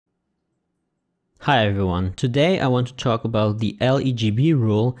Hi everyone, today I want to talk about the LEGB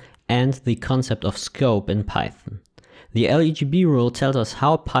rule and the concept of scope in Python. The LEGB rule tells us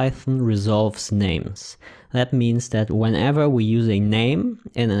how Python resolves names. That means that whenever we use a name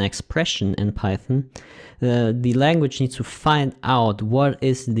in an expression in Python, the language needs to find out what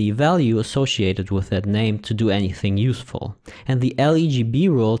is the value associated with that name to do anything useful. And the LEGB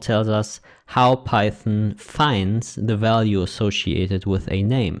rule tells us how Python finds the value associated with a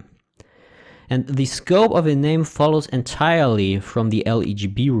name. And the scope of a name follows entirely from the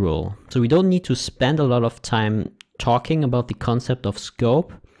LEGB rule. So we don't need to spend a lot of time talking about the concept of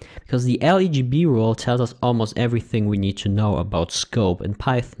scope, because the LEGB rule tells us almost everything we need to know about scope in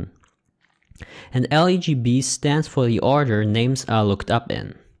Python. And LEGB stands for the order names are looked up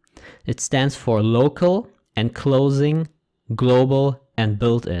in. It stands for local, enclosing, global, and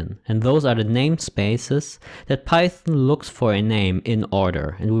built-in, and those are the namespaces that Python looks for a name in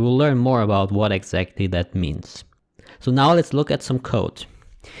order, and we will learn more about what exactly that means. So now let's look at some code.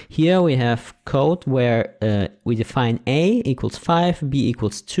 Here we have code where we define a equals 5, b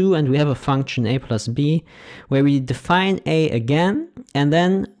equals 2, and we have a function a plus b where we define a again, and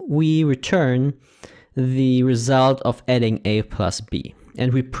then we return the result of adding a plus b.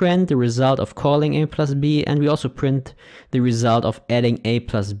 And we print the result of calling a plus b, and we also print the result of adding a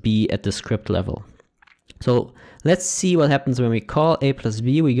plus b at the script level. So let's see what happens when we call a plus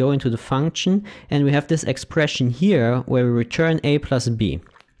b. We go into the function, and we have this expression here where we return a plus b.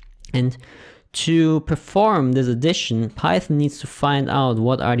 And to perform this addition, Python needs to find out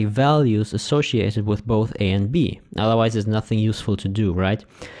what are the values associated with both a and b. Otherwise, there's nothing useful to do, right?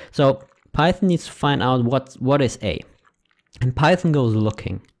 So Python needs to find out what is a. And Python goes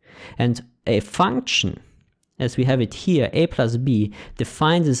looking, and a function, as we have it here, a plus b,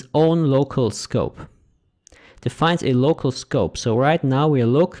 defines its own local scope. Defines a local scope. So right now we are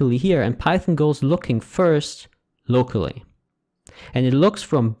locally here, and Python goes looking first locally. And it looks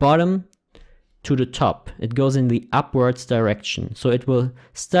from bottom to the top. It goes in the upwards direction. So it will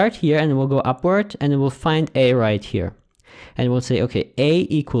start here and it will go upward, and it will find a right here. And it will say, okay, a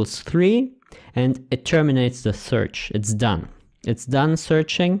equals 3. And it terminates the search. It's done. It's done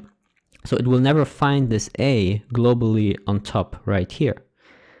searching. So it will never find this a globally on top right here,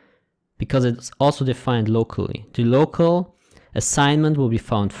 because it's also defined locally. The local assignment will be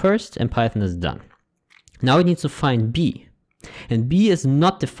found first, and Python is done. Now it needs to find b. And b is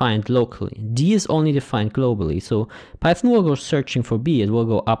not defined locally. D is only defined globally. So Python will go searching for b. It will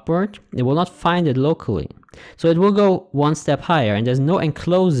go upward. It will not find it locally. So it will go one step higher, and there's no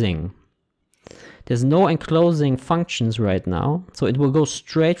enclosing. There's no enclosing functions right now, so it will go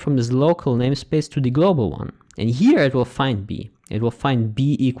straight from this local namespace to the global one. And here it will find b. It will find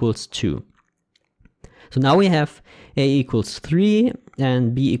b equals 2. So now we have a equals 3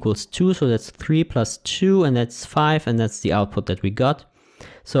 and b equals 2, so that's 3 plus 2, and that's 5, and that's the output that we got.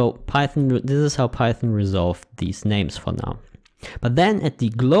 So Python, this is how Python resolved these names for now. But then at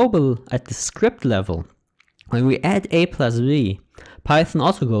the script level, when we add a plus b, Python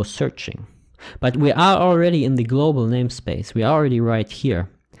also goes searching. But we are already in the global namespace. We are already right here.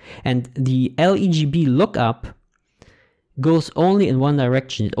 And the LEGB lookup goes only in one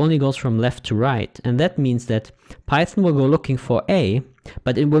direction. It only goes from left to right. And that means that Python will go looking for a,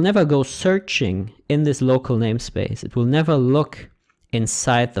 but it will never go searching in this local namespace. It will never look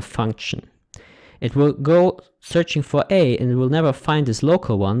inside the function. It will go searching for a, and it will never find this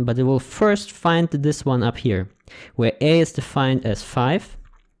local one, but it will first find this one up here, where a is defined as 5.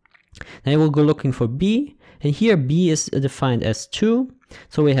 Then it will go looking for b, and here b is defined as 2.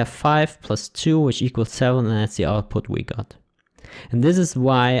 So we have 5 plus 2, which equals 7, and that's the output we got. And this is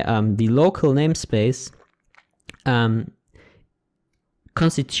why the local namespace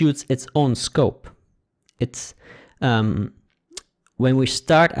constitutes its own scope. It's when we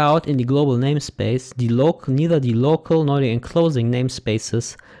start out in the global namespace, neither the local nor the enclosing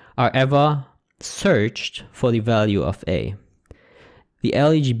namespaces are ever searched for the value of a. The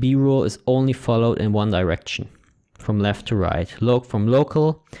LEGB rule is only followed in one direction, from left to right, from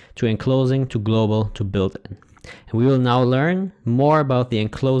local to enclosing to global to built-in. And we will now learn more about the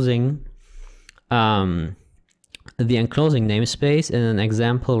enclosing namespace in an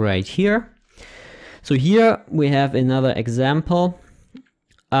example right here. So here we have another example,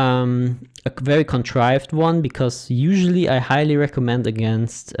 a very contrived one, because usually I highly recommend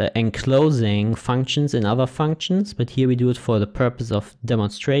against enclosing functions in other functions, but here we do it for the purpose of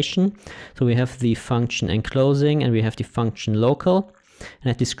demonstration. So we have the function enclosing, and we have the function local,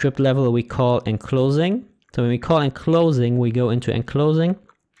 and at the script level we call enclosing. So when we call enclosing, we go into enclosing,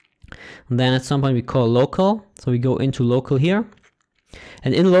 and then at some point we call local, so we go into local here,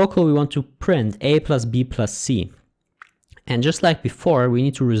 And in local, we want to print a plus b plus c. And just like before, we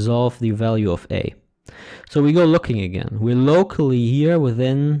need to resolve the value of a. So we go looking again. We're locally here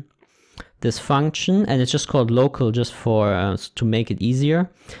within this function, and it's just called local just for to make it easier.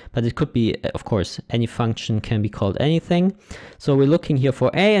 But it could be, of course, any function can be called anything. So we're looking here for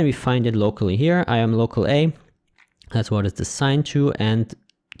a, and we find it locally here. I am local a. That's what it's assigned to, and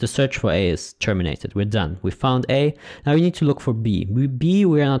the search for a is terminated. We're done. We found a. Now we need to look for b. B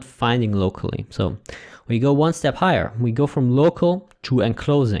we are not finding locally. So we go one step higher. We go from local to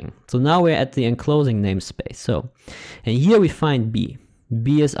enclosing. So now we're at the enclosing namespace. So, and here we find b.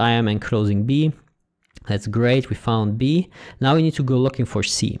 B is I am enclosing b. That's great. We found b. Now we need to go looking for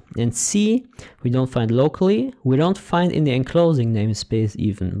c. And c we don't find locally. We don't find in the enclosing namespace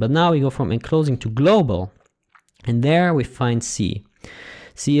even. But now we go from enclosing to global. And there we find c.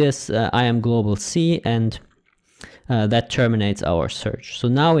 C is I am global c, and that terminates our search. So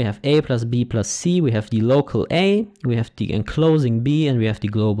now we have a plus b plus c, we have the local a, we have the enclosing b, and we have the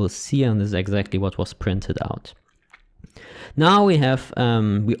global c, and this is exactly what was printed out. Now we have,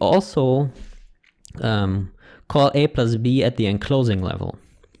 we also call a plus b at the enclosing level.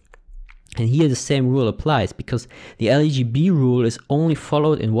 And here the same rule applies, because the LEGB rule is only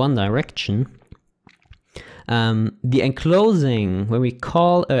followed in one direction. The enclosing, when we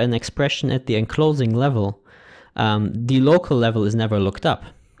call an expression at the enclosing level, the local level is never looked up.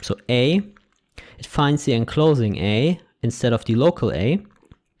 So a, it finds the enclosing a instead of the local a,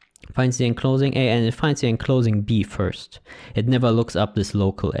 finds the enclosing a, and it finds the enclosing b first. It never looks up this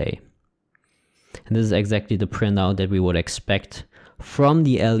local a. And this is exactly the printout that we would expect from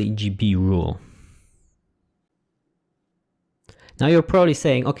the LEGB rule. Now you're probably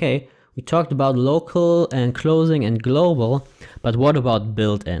saying, okay, we talked about local, enclosing, and global, but what about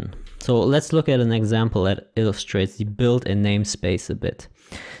built-in? So let's look at an example that illustrates the built-in namespace a bit.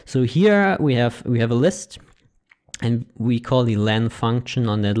 So here we have a list, and we call the len function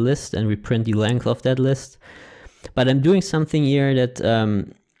on that list, and we print the length of that list. But I'm doing something here that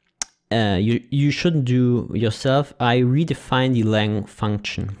you shouldn't do yourself. I redefine the len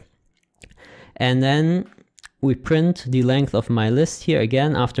function, and then we print the length of my list here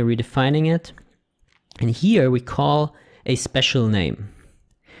again after redefining it. And here we call a special name.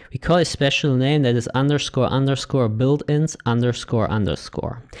 We call a special name that is underscore underscore built-ins underscore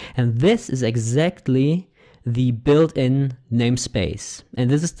underscore. And this is exactly the built-in namespace. And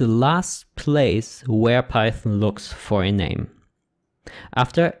this is the last place where Python looks for a name.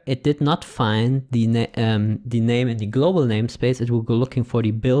 After it did not find the name in the global namespace, it will go looking for the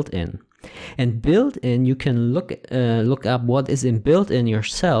built-in. And built-in, you can look up what is in built-in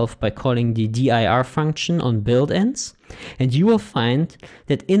yourself by calling the dir function on built-ins, and you will find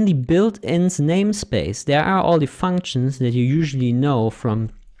that in the built-ins namespace there are all the functions that you usually know from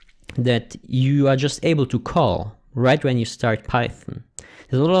that you are just able to call right when you start Python.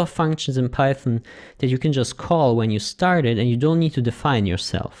 There's a lot of functions in Python that you can just call when you start it, and you don't need to define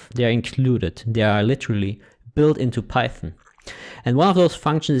yourself. They are included. They are literally built into Python. And one of those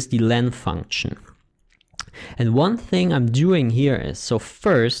functions is the len function. And one thing I'm doing here is, so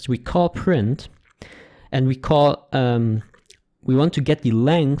first we call print, and we call, we want to get the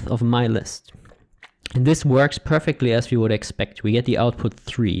length of my list. And this works perfectly as we would expect. We get the output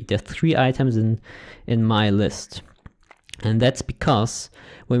 3. There are 3 items in my list. And that's because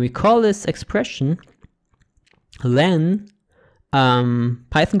when we call this expression, len,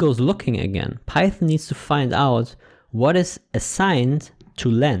 Python goes looking again. Python needs to find out what is assigned to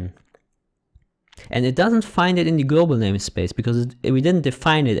len. And it doesn't find it in the global namespace because we didn't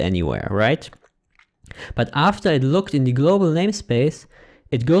define it anywhere, right? But after it looked in the global namespace,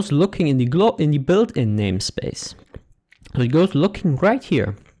 it goes looking in the built-in namespace. So it goes looking right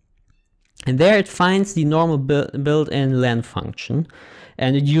here. And there it finds the normal built-in len function,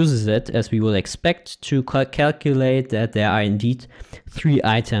 and it uses it, as we will expect, to calculate that there are indeed 3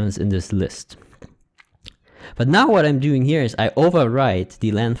 items in this list. But now what I'm doing here is I override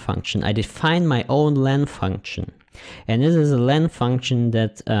the len function. I define my own len function. And this is a len function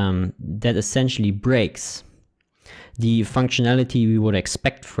that, that essentially breaks the functionality we would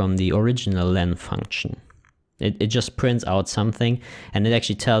expect from the original len function. It just prints out something, and it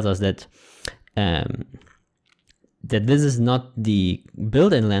actually tells us that that this is not the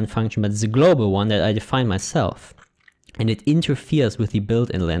built-in len function, but it's a global one that I define myself. And it interferes with the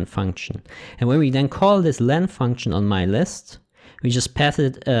built-in len function. And when we then call this len function on my list, we just pass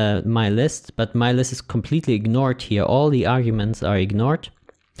it my list, but my list is completely ignored here. All the arguments are ignored,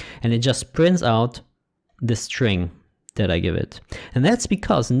 and it just prints out the string that I give it. And that's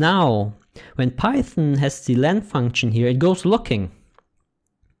because now when Python has the len function here, it goes looking.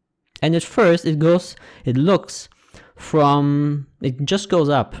 And at first it just goes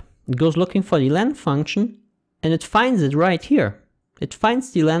up. It goes looking for the len function, and it finds it right here. It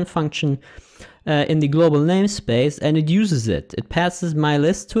finds the len function in the global namespace, and it uses it. It passes my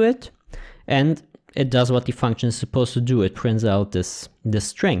list to it, and it does what the function is supposed to do. It prints out this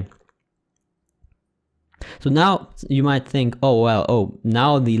string. So now you might think,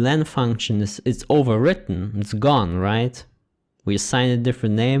 now the len function is overwritten. It's gone, right? We assigned a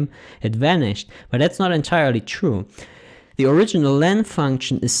different name, it vanished. But that's not entirely true. The original len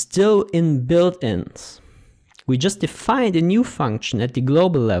function is still in built-ins. We just defined a new function at the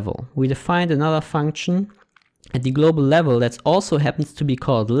global level. We defined another function at the global level that also happens to be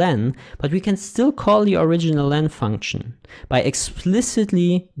called len, but we can still call the original len function by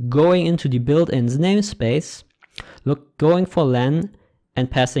explicitly going into the built-ins namespace, going for len, and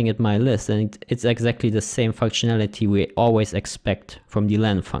passing it my list. And it's exactly the same functionality we always expect from the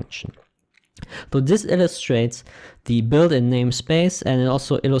len function. So this illustrates the built-in namespace, and it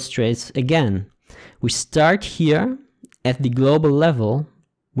also illustrates, again, we start here at the global level,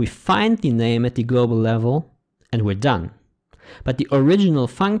 we find the name at the global level, and we're done. But the original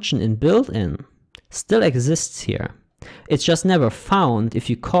function in built-in still exists here. It's just never found if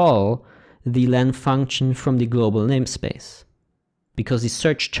you call the len function from the global namespace, because the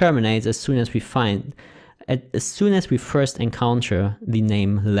search terminates as soon as we first encounter the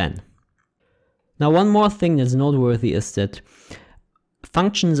name len. Now, one more thing that's noteworthy is that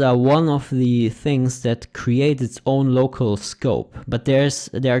functions are one of the things that create its own local scope, but there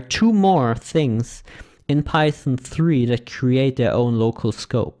are two more things in Python 3 that create their own local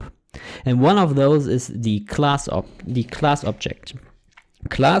scope. And one of those is the class object.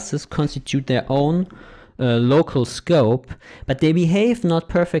 Classes constitute their own local scope, but they behave not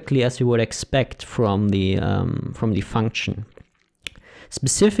perfectly as you would expect from the function.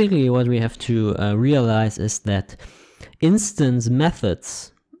 Specifically, what we have to realize is that instance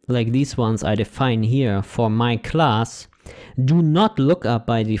methods, like these ones I define here for my class, do not look up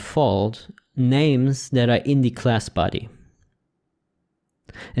by default names that are in the class body.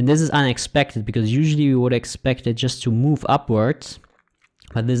 And this is unexpected, because usually we would expect it just to move upwards,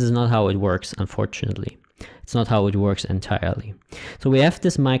 but this is not how it works, unfortunately. It's not how it works entirely. So we have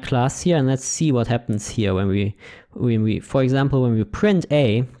this my class here, and let's see what happens here when we, for example, when we print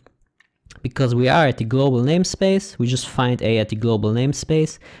a, because we are at the global namespace, we just find a at the global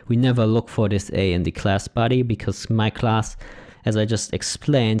namespace. We never look for this a in the class body, because my class, as I just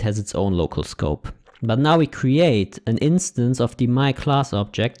explained, has its own local scope. But now we create an instance of the my class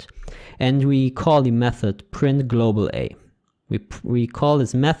object, and we call the method print global a. We call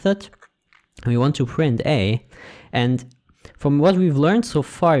this method, and we want to print a, and from what we've learned so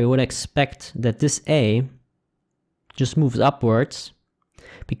far, you would expect that this a just moves upwards,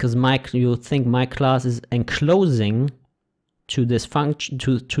 because you'll think my class is enclosing to this function,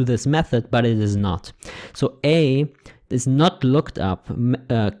 to this method, but it is not. So a is not looked up.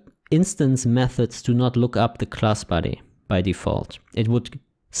 Instance methods do not look up the class body by default. It would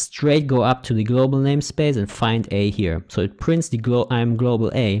straight go up to the global namespace and find a here. So it prints the I'm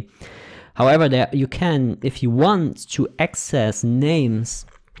global a. However, you can, if you want to access names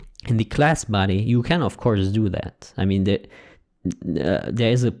in the class body, you can of course do that. I mean,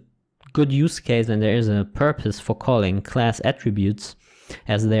 there is a good use case and there is a purpose for calling class attributes,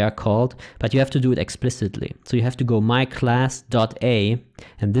 as they are called, but you have to do it explicitly. So you have to go myClass.a,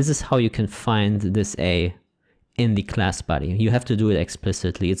 and this is how you can find this a in the class body. You have to do it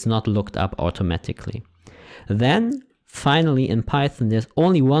explicitly. It's not looked up automatically. Then finally in Python, there's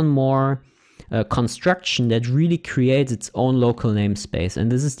only one more construction that really creates its own local namespace, and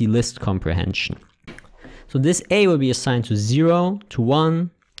this is the list comprehension. So this a will be assigned to 0, to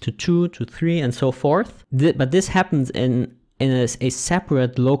 1, to 2, to 3, and so forth. But this happens in a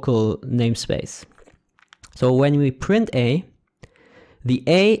separate local namespace. So when we print a, the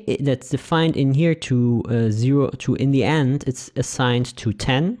a that's defined in here to 0 to in the end, it's assigned to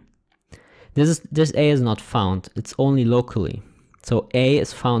 10. This a is not found. It's only locally. So a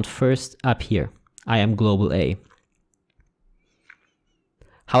is found first up here. I am global a.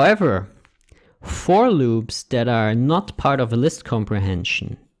 However, for loops that are not part of a list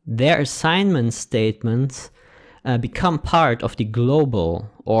comprehension, their assignment statements become part of the global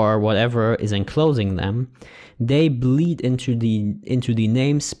or whatever is enclosing them. They bleed into the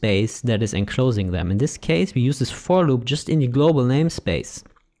namespace that is enclosing them. In this case, we use this for loop just in the global namespace.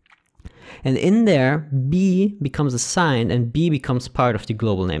 And in there, b becomes assigned and b becomes part of the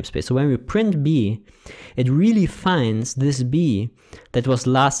global namespace. So when we print b, it really finds this b that was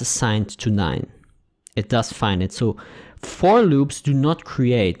last assigned to 9. It does find it. So For loops do not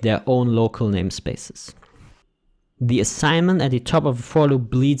create their own local namespaces. The assignment at the top of a for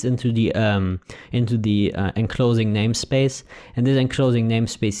loop bleeds into the enclosing namespace, and this enclosing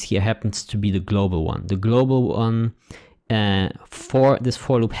namespace here happens to be the global one. The global one for this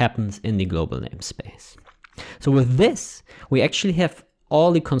for loop happens in the global namespace. So with this, we actually have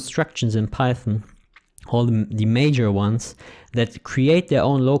all the constructions in Python, all the major ones that create their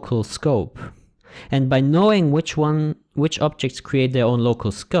own local scope. And by knowing which objects create their own local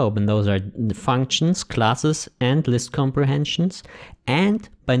scope, and those are the functions, classes, and list comprehensions, and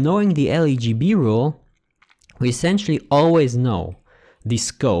by knowing the LEGB rule, we essentially always know the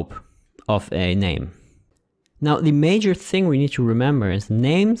scope of a name. Now, the major thing we need to remember is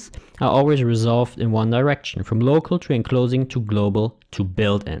names are always resolved in one direction, from local to enclosing to global to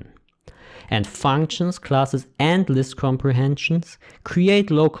built-in. And functions, classes, and list comprehensions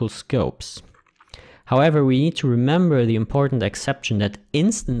create local scopes. However, we need to remember the important exception that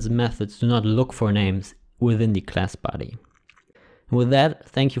instance methods do not look for names within the class body. With that,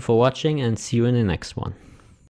 thank you for watching and see you in the next one.